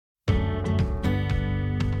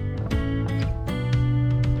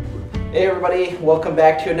Hey everybody, welcome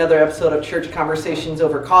back to another episode of Church Conversations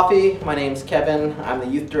Over Coffee. My name's Kevin. I'm the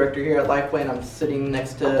youth director here at Lifeway, and I'm sitting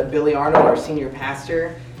next to Billy Arnold, our senior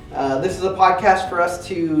pastor. This is a podcast for us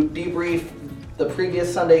to debrief the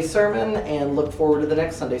previous Sunday sermon and look forward to the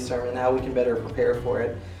next Sunday sermon, how we can better prepare for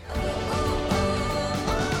it.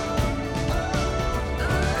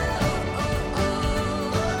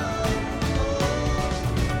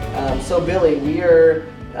 So Billy, we're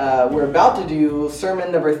about to do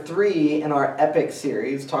sermon number 3 in our Epic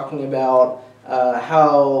series, talking about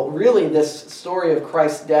how really this story of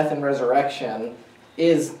Christ's death and resurrection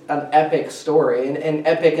is an epic story, and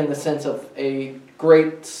epic in the sense of a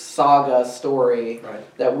great saga story,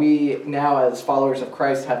 right, that we now as followers of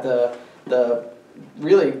Christ have the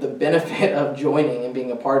benefit of joining and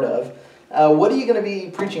being a part of. What are you going to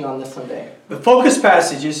be preaching on this Sunday? The focus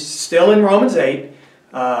passage is still in Romans 8.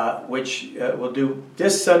 Which we'll do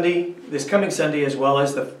this coming Sunday, as well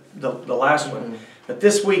as the last one. But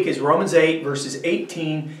this week is Romans 8, verses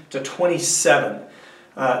 18 to 27.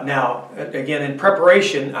 Now, again, in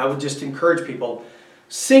preparation, I would just encourage people,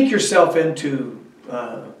 sink yourself into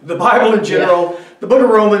the Bible in general, the book of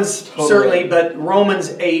Romans, certainly, but Romans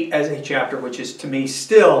 8 as a chapter, which is to me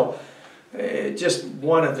still just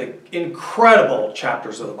one of the incredible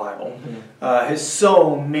chapters of the Bible. Has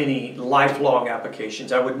so many lifelong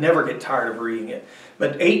applications. I would never get tired of reading it.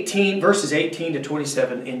 But verses 18 to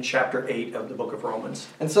 27 in chapter 8 of the book of Romans.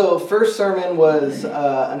 And so first sermon was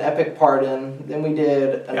an epic pardon. Then we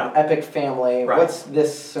did an epic family. Right. What's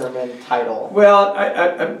this sermon title? Well,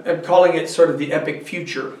 I'm calling it sort of the epic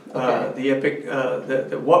future. Okay. The epic,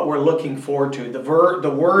 what we're looking forward to. The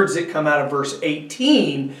words that come out of verse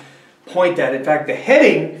 18 point that. In fact, the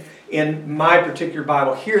heading in my particular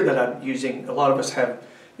Bible here that I'm using, a lot of us have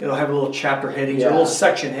little chapter headings or little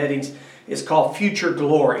section headings. It's called Future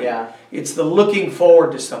Glory. Yeah. It's the looking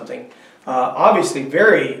forward to something. Obviously,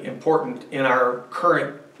 very important in our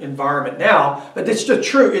current environment now, but it's just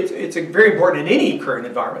true. It's very important in any current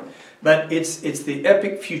environment. But it's the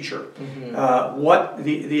epic future. What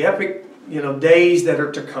the epic days that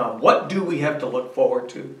are to come. What do we have to look forward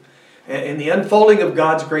to? In the unfolding of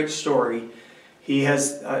God's great story, He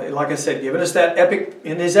has, like I said, given us that epic,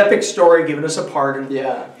 in His epic story, given us a pardon.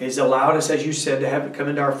 Yeah. He's allowed us, as you said, to have it come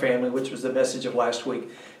into our family, which was the message of last week.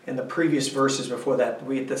 In the previous verses before that,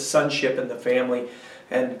 we had the sonship and the family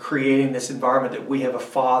and creating this environment that we have a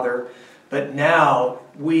father. But now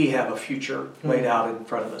we have a future laid out in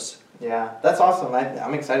front of us. Yeah, that's awesome.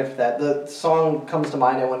 I'm excited for that. The song comes to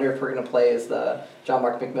mind, I wonder if we're going to play, is the John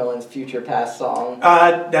Mark McMillan's Future Past song.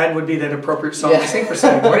 That would be that appropriate song to sing for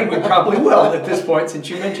Sunday morning. We probably will at this point, since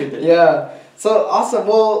you mentioned it. Yeah. So awesome.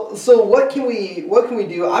 Well, so what can we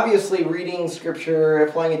do? Obviously, reading Scripture,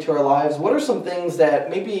 applying it to our lives. What are some things that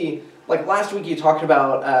maybe, like last week you talked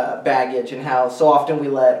about baggage and how so often we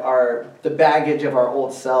let the baggage of our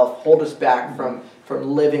old self hold us back from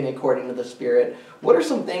living according to the Spirit. What are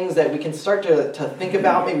some things that we can start to think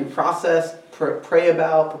about, maybe process, pray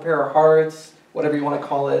about, prepare our hearts, whatever you want to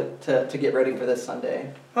call it, to get ready for this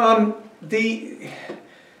Sunday? That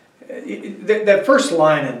first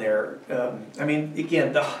line in there,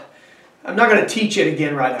 again, I'm not going to teach it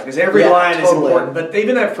again right now because every line is important, but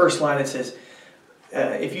even that first line, it says,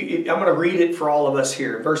 I'm going to read it for all of us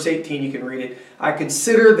here. Verse 18, you can read it. I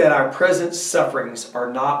consider that our present sufferings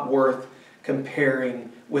are not worth comparing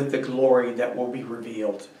with the glory that will be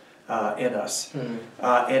revealed in us. And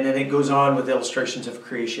then it goes on with illustrations of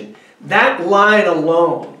creation. That line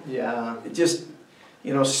alone, it just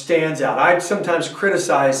stands out. I sometimes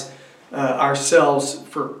criticize ourselves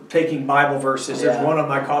for taking Bible verses. There's one on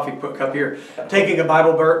my coffee cup here. Taking a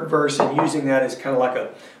Bible verse and using that as kind of like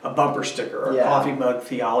a bumper sticker or coffee mug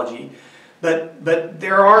theology. But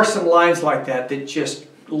there are some lines like that just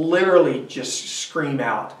literally just scream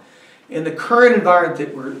out. In the current environment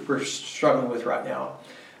that we're struggling with right now,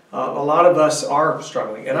 a lot of us are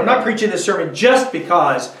struggling. And I'm not preaching this sermon just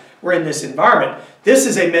because we're in this environment. This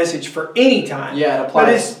is a message for any time. Yeah, it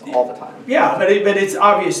applies all the time. Yeah, but it's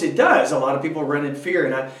obvious it does. A lot of people run in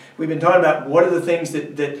fear. And we've been talking about what are the things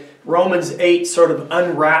that Romans 8 sort of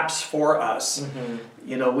unwraps for us.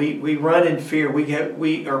 We run in fear.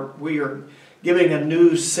 We are giving a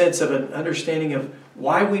new sense of an understanding of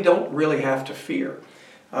why we don't really have to fear.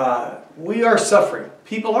 We are suffering.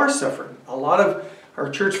 People are suffering. A lot of our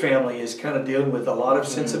church family is kind of dealing with a lot of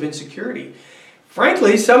sense of insecurity.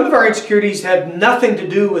 Frankly, some of our insecurities had nothing to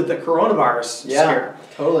do with the coronavirus scare.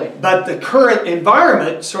 Totally. But the current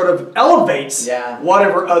environment sort of elevates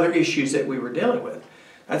whatever other issues that we were dealing with.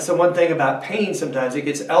 That's the one thing about pain sometimes. It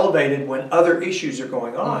gets elevated when other issues are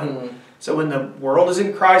going on. So when the world is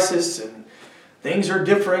in crisis and things are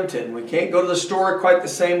different and we can't go to the store quite the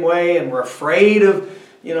same way and we're afraid of,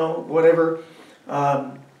 whatever.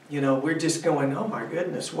 We're just going, oh my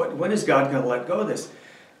goodness, when is God going to let go of this?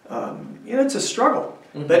 It's a struggle.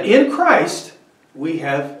 Mm-hmm. But in Christ, we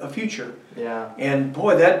have a future. Yeah. And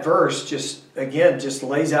boy, that verse just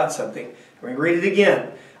lays out something. Let me read it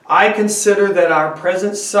again. I consider that our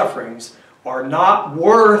present sufferings are not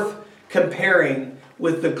worth comparing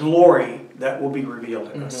with the glory that will be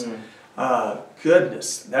revealed in us.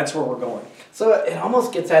 Goodness, that's where we're going. So it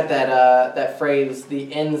almost gets at that phrase,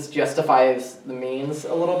 the ends justifies the means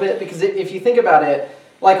a little bit. Because if you think about it,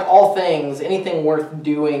 like all things, anything worth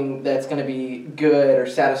doing that's going to be good or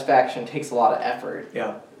satisfaction takes a lot of effort.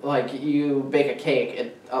 Yeah. Like you bake a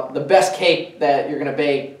cake, the best cake that you're going to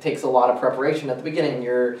bake takes a lot of preparation at the beginning.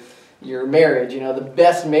 Your marriage, the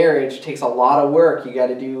best marriage takes a lot of work. You got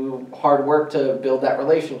to do hard work to build that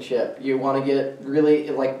relationship. You want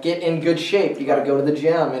to get in good shape. You got to go to the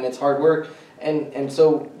gym, and it's hard work. And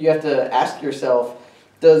so you have to ask yourself,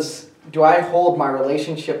 do I hold my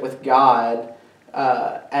relationship with God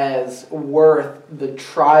as worth the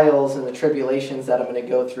trials and the tribulations that I'm going to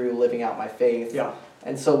go through living out my faith? Yeah.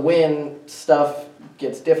 And so when stuff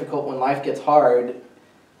gets difficult, when life gets hard,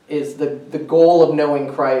 is the goal of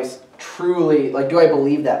knowing Christ truly, do I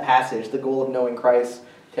believe that passage, the goal of knowing Christ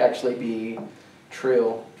to actually be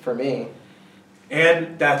true for me?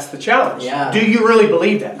 And that's the challenge. Yeah. Do you really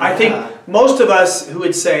believe that? Yeah. I think most of us who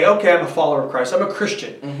would say, okay, I'm a follower of Christ, I'm a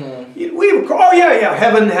Christian. Mm-hmm. Heaven,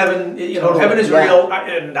 totally. Heaven is real,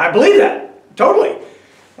 and I believe that, totally.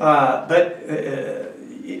 But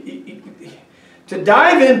to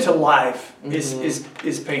dive into life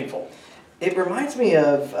is painful. It reminds me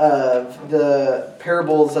of the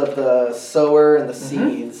parables of the sower and the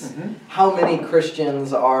seeds. Mm-hmm. How many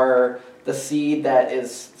Christians are the seed that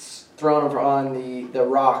is thrown on the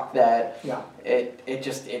rock that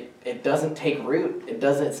it doesn't take root.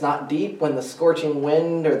 It's not deep. When the scorching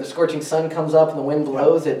wind or the scorching sun comes up and the wind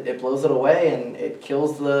blows, it blows it away and it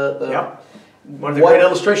kills the one of the great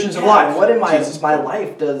illustrations of life. What in my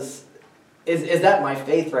life is that my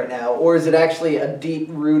faith right now? Or is it actually a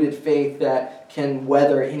deep-rooted faith that can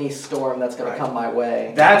weather any storm that's going to come my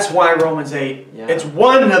way? That's why Romans 8, it's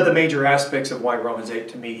one of the major aspects of why Romans 8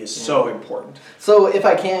 to me is so important. So if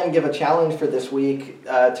I can give a challenge for this week,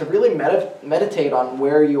 to really meditate on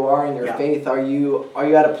where you are in your faith. Are you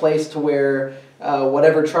at a place to where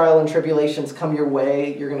whatever trial and tribulations come your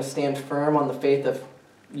way, you're going to stand firm on the faith of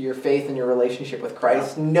your faith and your relationship with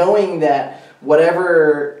Christ, knowing that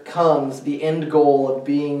whatever comes, the end goal of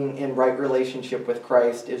being in right relationship with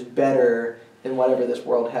Christ is better than whatever this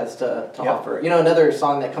world has to offer. Another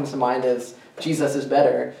song that comes to mind is Jesus is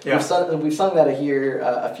Better. Yeah. We've sung that here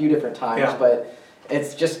a few different times, but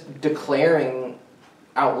it's just declaring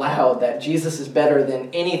out loud that Jesus is better than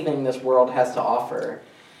anything this world has to offer.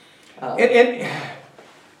 And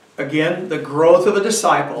again, the growth of a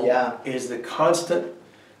disciple is the constant,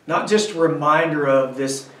 not just reminder of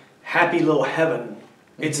this happy little heaven.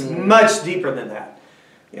 It's much deeper than that,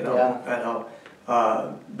 I know.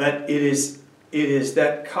 But it is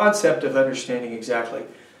that concept of understanding exactly.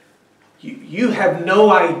 You have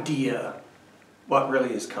no idea what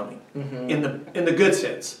really is coming in the good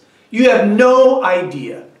sense. You have no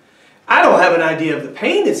idea. I don't have an idea of the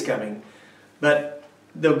pain that's coming, but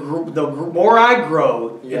the more I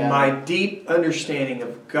grow in my deep understanding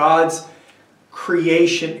of God's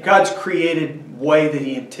creation, God's created way that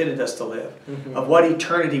He intended us to live, of what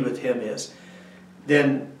eternity with Him is,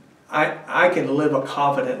 then I can live a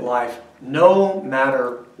confident life no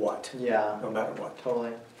matter what. Yeah. No matter what.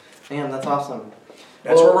 Totally. Man, that's awesome.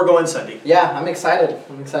 That's where we're going Sunday. Yeah, I'm excited.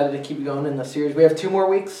 I'm excited to keep going in the series. We have 2 more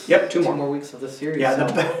weeks. Yep, 2 more weeks of the series. Yeah,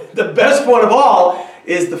 the best one of all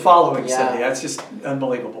is the following Sunday. That's just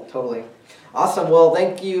unbelievable. Totally. Awesome. Well,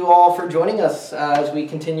 thank you all for joining us as we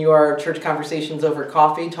continue our church conversations over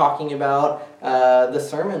coffee, talking about the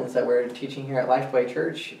sermons that we're teaching here at Lifeway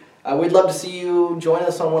Church. We'd love to see you join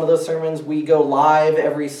us on one of those sermons. We go live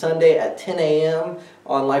every Sunday at 10 a.m.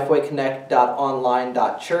 on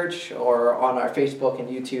lifewayconnect.online.church or on our Facebook and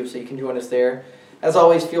YouTube, so you can join us there. As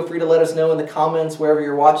always, feel free to let us know in the comments wherever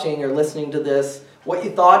you're watching or listening to this what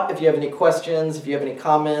you thought, if you have any questions, if you have any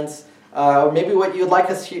comments, or maybe what you'd like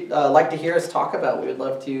to hear us talk about. We would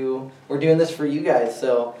love to. We're doing this for you guys,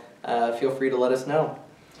 so feel free to let us know.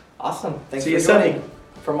 Awesome. Thanks for joining.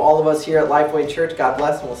 From all of us here at Lifeway Church, God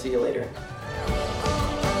bless, and we'll see you later.